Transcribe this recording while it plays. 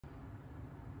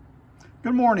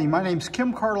Good morning, my name's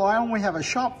Kim Carlisle and we have a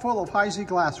shop full of Heisey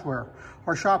glassware.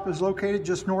 Our shop is located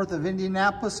just north of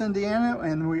Indianapolis, Indiana,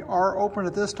 and we are open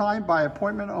at this time by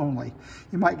appointment only.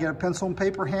 You might get a pencil and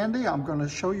paper handy. I'm going to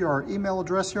show you our email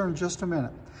address here in just a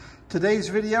minute. Today's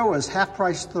video is Half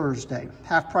Price Thursday.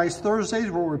 Half Price Thursdays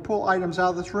where we pull items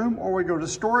out of this room or we go to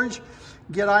storage,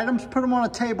 get items, put them on a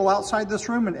table outside this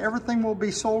room, and everything will be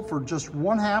sold for just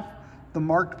 1/2 the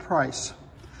marked price.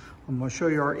 I'm going to show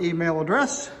you our email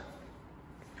address.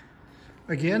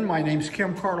 Again, my name's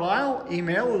Kim Carlisle.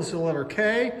 Email is the letter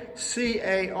K,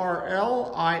 C-A-R-L-I-S-L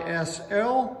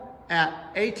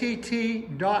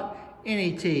 @att.net.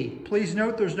 Please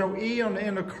note there's no E on the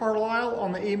end of Carlisle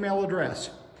on the email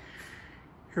address.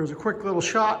 Here's a quick little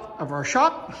shot of our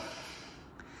shop.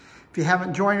 If you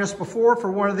haven't joined us before for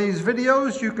one of these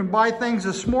videos, you can buy things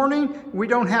this morning. We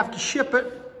don't have to ship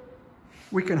it.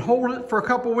 We can hold it for a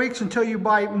couple weeks until you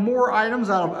buy more items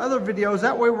out of other videos.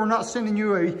 That way we're not sending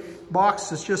you a box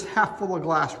that's just half full of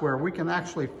glassware. We can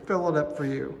actually fill it up for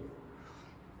you.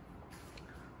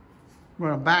 I'm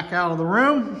going to back out of the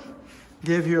room,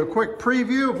 give you a quick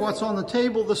preview of what's on the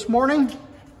table this morning.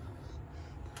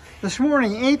 This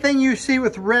morning, anything you see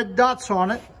with red dots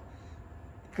on it,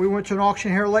 we went to an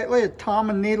auction here lately at Tom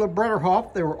and Nela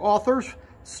Bretterhoff. They were authors,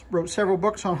 wrote several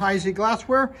books on Heisey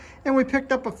glassware, and we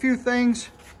picked up a few things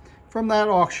from that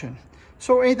auction.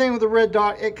 So anything with a red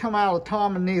dot, it come out of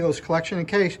Tom and Nela's collection in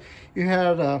case you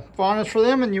had a fondness for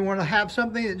them and you want to have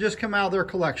something that just come out of their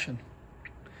collection.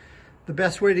 The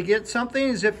best way to get something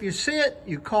is if you see it,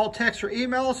 you call, text, or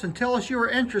email us and tell us you are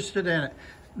interested in it.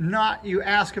 Not you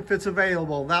ask if it's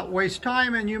available. That wastes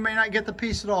time and you may not get the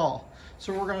piece at all.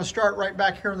 So we're going to start right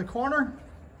back here in the corner.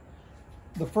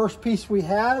 The first piece we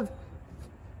have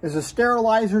is a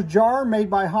sterilizer jar made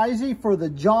by Heisey for the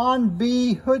John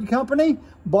B. Hood Company,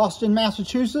 Boston,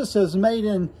 Massachusetts. It says made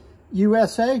in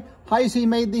USA. Heisey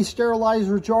made these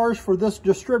sterilizer jars for this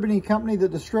distributing company that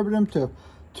distribute them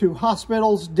to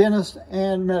hospitals, dentists,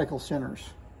 and medical centers.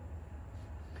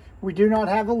 We do not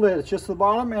have the lid. It's just the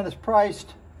bottom, and it's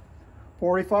priced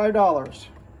 $45.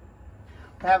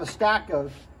 We have a stack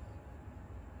of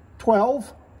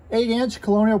 12 8-inch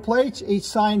colonial plates, each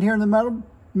signed here in the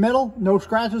middle, no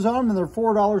scratches on them, and they're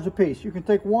 $4 a piece. You can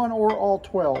take one or all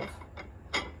 12.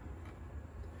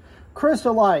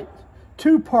 Chrysolite,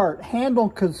 2-part handle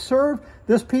conserve.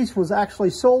 This piece was actually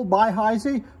sold by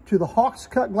Heisey to the Hawks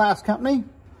Cut Glass Company.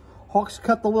 Hawks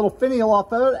cut the little finial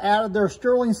off of it, added their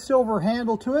sterling silver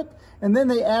handle to it, and then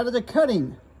they added a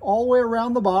cutting all the way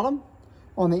around the bottom.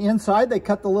 On the inside, they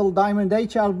cut the little diamond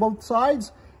H out of both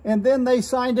sides, and then they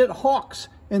signed it Hawks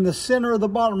in the center of the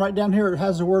bottom. Right down here, it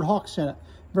has the word Hawks in it.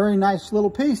 Very nice little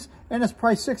piece, and it's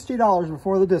priced $60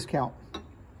 before the discount.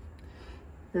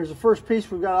 Here's the first piece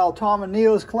we've got out of Tom and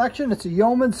Nela's collection. It's a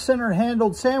Yeoman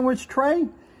center-handled sandwich tray.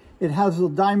 It has a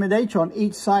diamond H on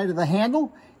each side of the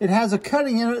handle. It has a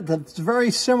cutting in it that's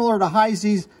very similar to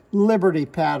Heisey's Liberty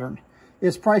pattern.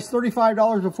 It's priced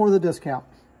 $35 before the discount.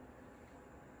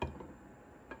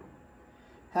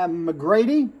 Have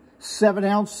McGrady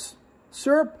 7-ounce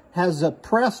syrup. Has a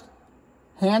pressed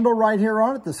handle right here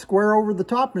on it, the square over the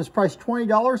top, and it's priced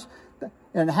 $20.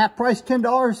 And half price,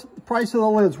 $10. The price of the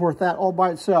lid's worth that all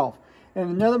by itself. And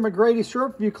another McGrady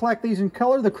syrup, if you collect these in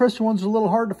color, the crystal one's a little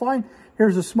hard to find.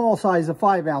 Here's a small size of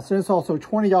 5-ounce, and it's also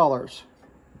 $20.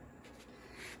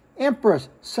 Empress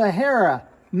Sahara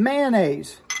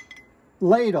mayonnaise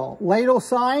ladle. Ladle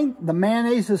sign, the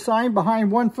mayonnaise is signed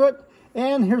behind 1 foot.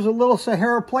 And here's a little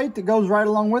Sahara plate that goes right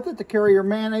along with it to carry your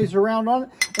mayonnaise around on it.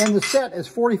 And the set is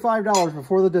 $45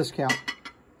 before the discount.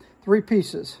 3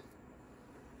 pieces.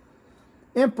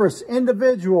 Empress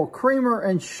individual creamer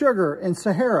and sugar and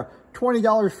Sahara,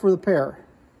 $20 for the pair.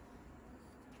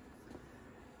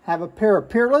 Have a pair of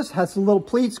Peerless, has the little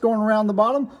pleats going around the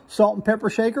bottom, salt and pepper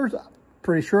shakers.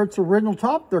 Pretty sure it's original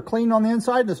top. They're clean on the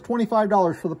inside, and it's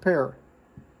 $25 for the pair.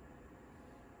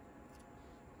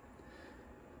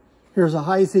 Here's a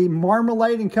Heisey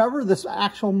marmalade and cover. This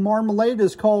actual marmalade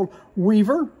is called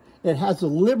Weaver. It has a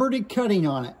Liberty cutting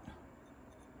on it.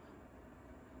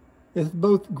 It's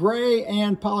both gray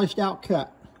and polished out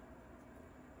cut.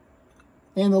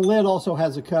 And the lid also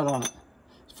has a cut on it.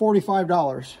 It's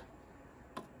 $45.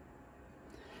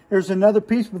 There's another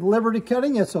piece with Liberty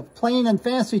cutting. It's a plain and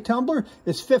fancy tumbler.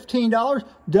 It's $15.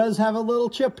 Does have a little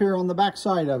chip here on the back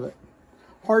side of it.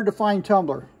 Hard to find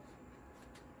tumbler.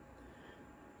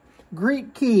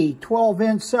 Greek Key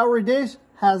 12-inch celery dish.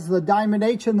 Has the diamond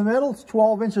H in the middle. It's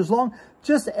 12 inches long.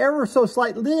 Just ever so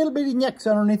slight little bitty nicks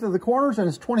underneath of the corners, and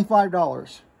it's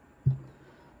 $25.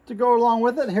 To go along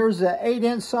with it, here's the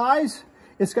 8-inch size.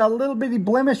 It's got a little bitty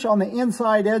blemish on the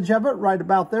inside edge of it, right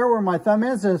about there where my thumb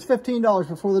is, and it's $15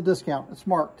 before the discount. It's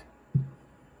marked.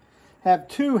 Have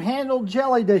 2 handled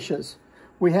jelly dishes.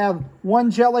 We have 1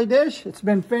 jelly dish. It's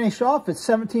been finished off. It's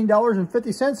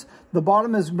 $17.50. The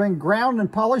bottom has been ground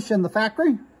and polished in the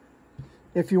factory.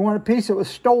 If you want a piece that was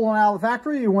stolen out of the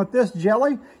factory, you want this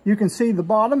jelly, you can see the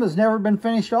bottom has never been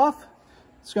finished off.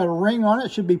 It's got a ring on it.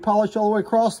 It should be polished all the way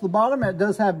across the bottom. It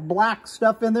does have black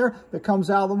stuff in there that comes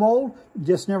out of the mold. It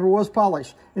just never was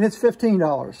polished. And it's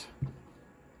 $15.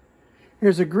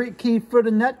 Here's a Greek key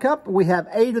footed nut cup. We have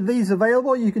 8 of these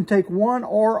available. You can take 1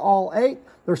 or all 8.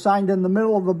 They're signed in the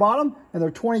middle of the bottom, and they're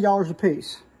 $20 a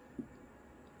piece.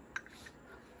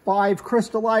 5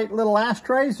 Crystallite little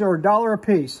ashtrays. They're $1 a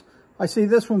piece. I see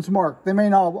this one's marked. They may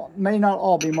not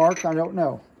all be marked. I don't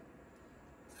know.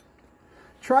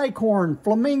 Tricorn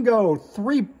Flamingo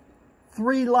 3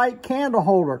 light candle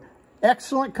holder.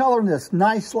 Excellent color in this.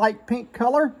 Nice light pink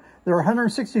color. They're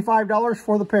 $165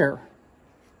 for the pair.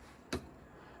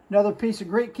 Another piece of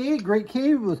Greek key. Greek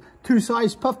key with 2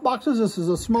 size puff boxes. This is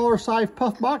a smaller size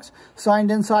puff box. Signed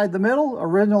inside the middle.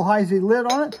 Original Heisey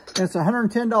lid on it. And it's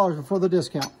 $110 before the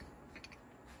discount.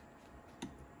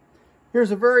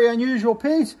 Here's a very unusual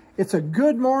piece. It's a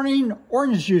Good Morning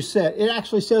orange juice set. It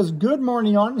actually says Good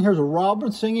Morning on it. Here's a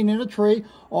robin singing in a tree,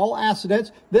 all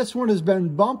acetates. This one has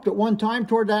been bumped at one time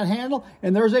toward that handle,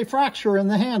 and there's a fracture in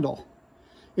the handle.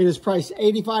 It is priced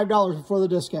 $85 before the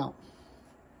discount.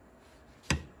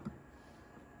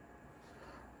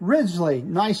 Ridgely,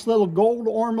 nice little gold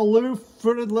ormolu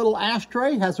footed little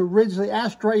ashtray. Has a Ridgely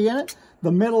ashtray in it.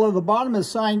 The middle of the bottom is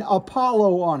signed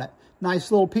Apollo on it.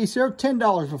 Nice little piece here,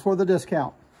 $10 before the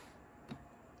discount.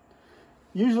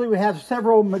 Usually we have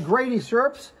several McGrady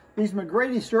syrups. These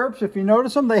McGrady syrups, if you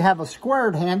notice them, they have a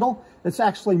squared handle. It's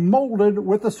actually molded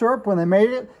with the syrup when they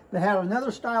made it. They have another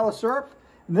style of syrup.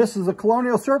 And this is a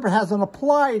Colonial syrup. It has an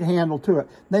applied handle to it.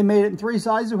 They made it in 3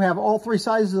 sizes. We have all 3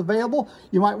 sizes available.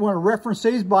 You might want to reference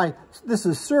these by, this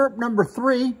is syrup number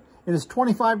 3. It is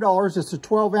 $25. It's a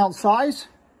 12-ounce size.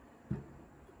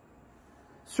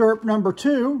 Syrup number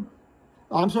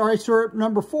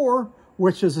 4,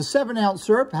 which is a 7-ounce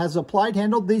syrup, has applied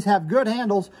handle. These have good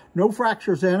handles, no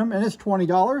fractures in them, and it's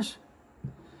 $20.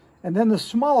 And then the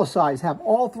smallest size, have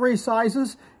all 3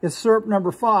 sizes. It's syrup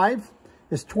number 5.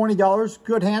 It's $20,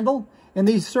 good handle. And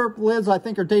these syrup lids, I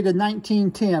think, are dated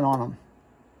 1910 on them.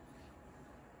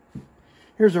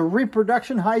 Here's a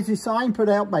reproduction Heisey sign put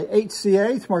out by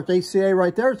HCA. It's marked HCA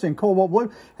right there. It's in cobalt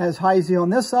blue. Has Heisey on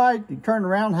this side. You turn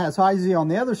around, has Heisey on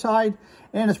the other side.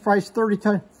 And it's priced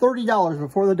 $30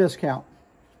 before the discount.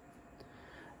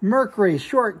 Mercury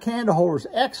short candle holders.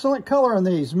 Excellent color on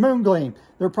these. Moon Gleam.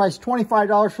 They're priced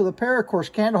 $25 for the pair. Of course,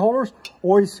 candle holders,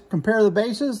 always compare the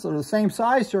bases. They're the same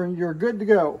size, so you're good to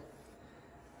go.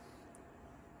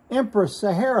 Empress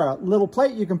Sahara little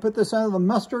plate. You can put this under the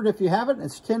mustard if you have it.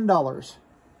 It's $10.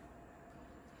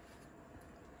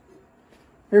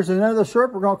 Here's another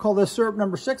syrup. We're going to call this syrup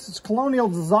number 6. It's Colonial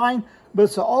design, but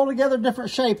it's an altogether different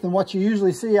shape than what you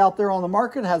usually see out there on the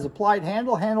market. It has applied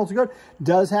handle. Handle's good.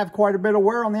 Does have quite a bit of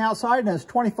wear on the outside, and it's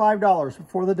 $25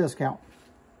 before the discount.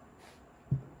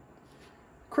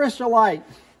 Crystallite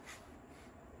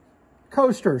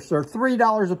coasters. They're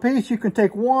 $3 a piece. You can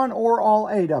take 1 or all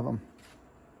 8 of them.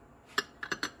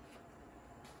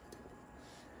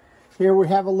 Here we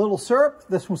have a little syrup.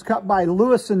 This was cut by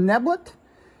Lewis and Neblett.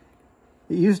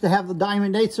 It used to have the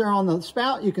diamond dates there on the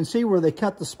spout. You can see where they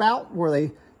cut the spout,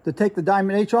 to take the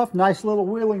diamond H off. Nice little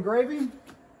wheel engraving.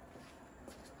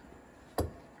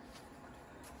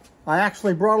 I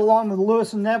actually brought along the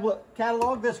Lewis and Neblett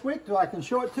catalog this week so I can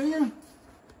show it to you.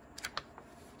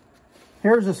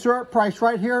 Here's the syrup price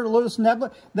right here, Lewis and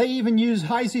Neblett. They even use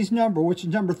Heisey's number, which is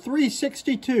number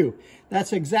 362.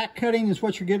 That's exact cutting is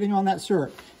what you're getting on that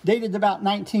syrup. Dated about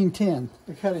 1910,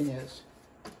 the cutting is.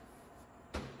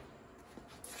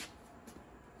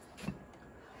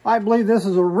 I believe this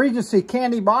is a Regency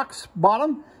candy box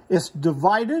bottom. It's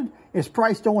divided. It's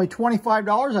priced only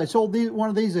 $25. I sold one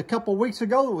of these a couple weeks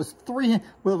ago. It was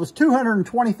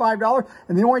 $225,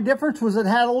 and the only difference was it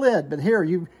had a lid. But here,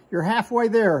 you're halfway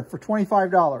there for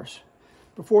 $25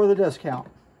 before the discount.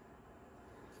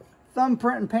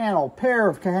 Thumbprint and panel, pair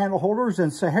of candle holders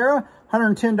in Sahara,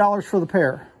 $110 for the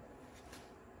pair.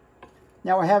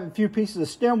 Now we have a few pieces of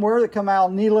stemware that come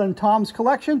out of Neela and Tom's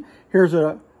collection. Here's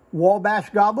a Wabash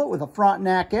goblet with a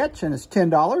Frontenac etch, and it's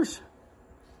 $10.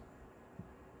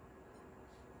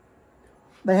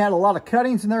 They had a lot of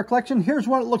cuttings in their collection. Here's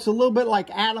one that looks a little bit like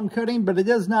Adam cutting, but it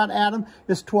is not Adam.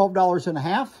 It's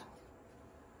 $12.50.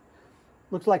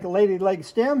 Looks like a lady leg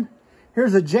stem.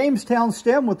 Here's a Jamestown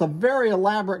stem with a very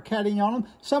elaborate cutting on them.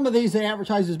 Some of these they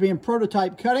advertise as being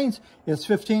prototype cuttings. It's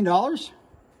 $15.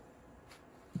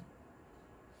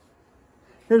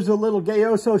 Here's a little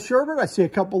Gayoso sherbet. I see a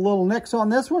couple little nicks on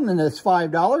this one, and it's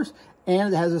 $5.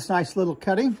 And it has this nice little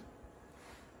cutting.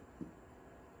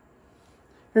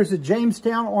 Here's a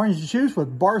Jamestown orange juice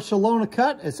with Barcelona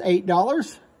cut. It's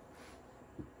 $8.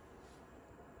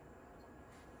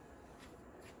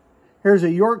 Here's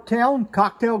a Yorktown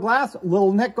cocktail glass,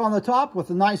 little nick on the top with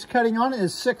a nice cutting on it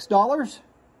is $6.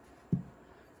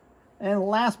 And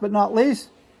last but not least,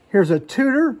 here's a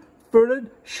Tudor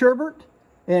fruited sherbet.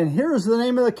 And here's the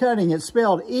name of the cutting. It's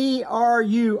spelled E-R-U-I-D-I-C-E.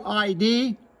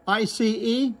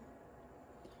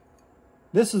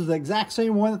 This is the exact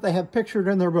same one that they have pictured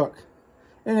in their book.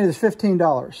 And it is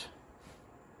 $15.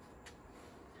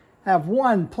 Have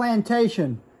one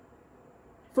plantation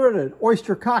fruited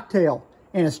oyster cocktail,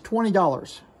 and it's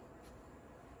 $20.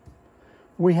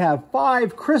 We have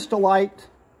 5 Crystallite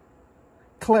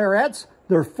clarets.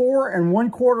 They're 4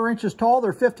 1/4 inches tall.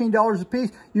 They're $15 a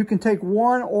piece. You can take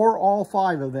one or all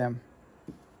 5 of them.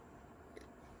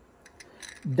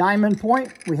 Diamond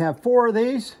Point, we have 4 of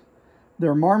these.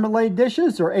 They're marmalade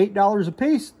dishes. They're $8 a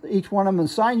piece. Each one of them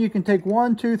is signed. You can take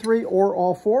 1, 2, 3, or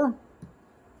all 4.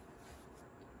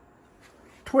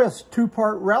 Twist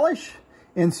 2-part relish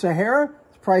in Sahara.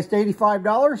 It's priced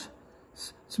 $85.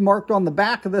 It's marked on the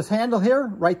back of this handle here,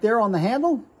 right there on the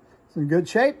handle. It's in good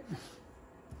shape.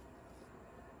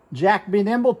 Jack B.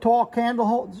 Nimble toy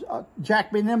candle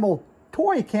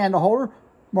holder,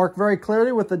 marked very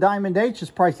clearly with the diamond H. It's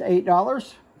priced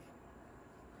 $8.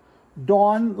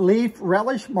 Dawn leaf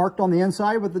relish, marked on the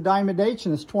inside with the diamond H,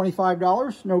 and it's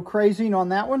 $25. No crazing on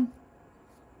that one.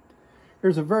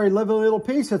 Here's a very lovely little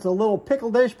piece. It's a little pickle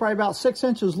dish, probably about 6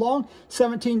 inches long,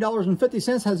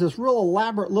 $17.50. Has this real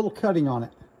elaborate little cutting on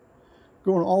it,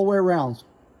 going all the way around.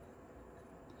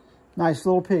 Nice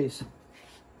little piece.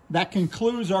 That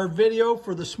concludes our video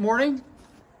for this morning.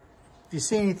 If you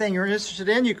see anything you're interested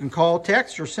in, you can call,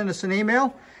 text, or send us an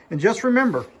email. And just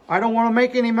remember, I don't want to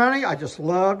make any money. I just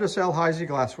love to sell Heisey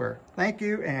glassware. Thank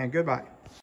you and goodbye.